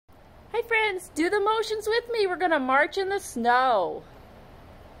twins, do the motions with me. We're gonna march in the snow.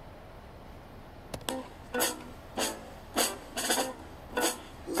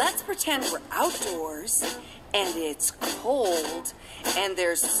 Let's pretend we're outdoors and it's cold and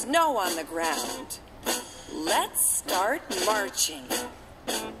there's snow on the ground. Let's start marching.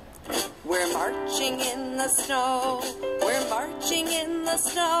 We're marching in the snow. We're marching in the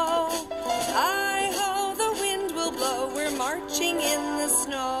snow. Hi-ho, the wind will blow. We're marching in the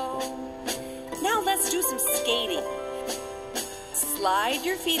snow. Now let's do some skating. Slide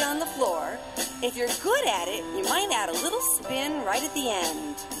your feet on the floor. If you're good at it, you might add a little spin right at the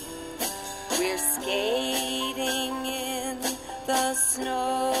end. We're skating in the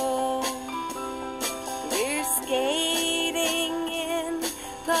snow. We're skating in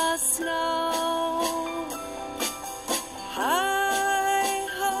the snow.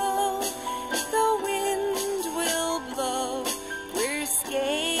 Hi-ho, the wind will blow. We're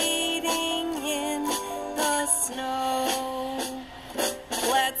skating in the snow.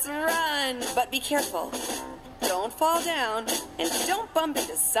 Let's run, but be careful. Don't fall down and don't bump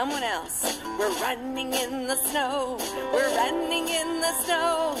into someone else. We're running in the snow. We're running in the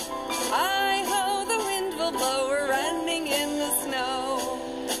snow. Hi-ho, the wind will blow. We're running in the snow.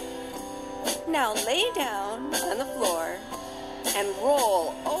 Now lay down on the floor and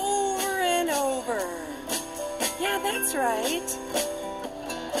roll over and over. Yeah, that's right.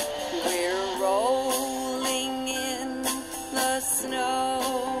 We're rolling in the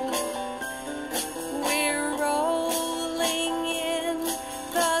snow. We're rolling in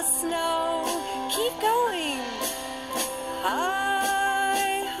the snow. Keep going.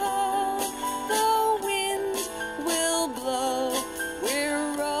 Hi-ho, the wind will blow.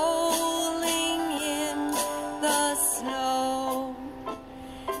 We're rolling in the snow.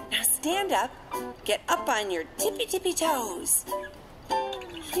 Now stand up. Get up on your tippy-tippy toes.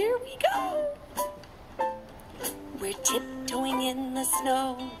 Here we go. We're tiptoeing in the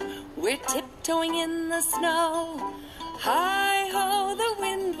snow. We're tiptoeing in the snow. Hi-ho, the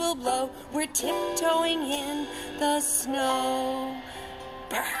wind will blow. We're tiptoeing in the snow.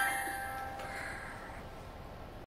 Brr.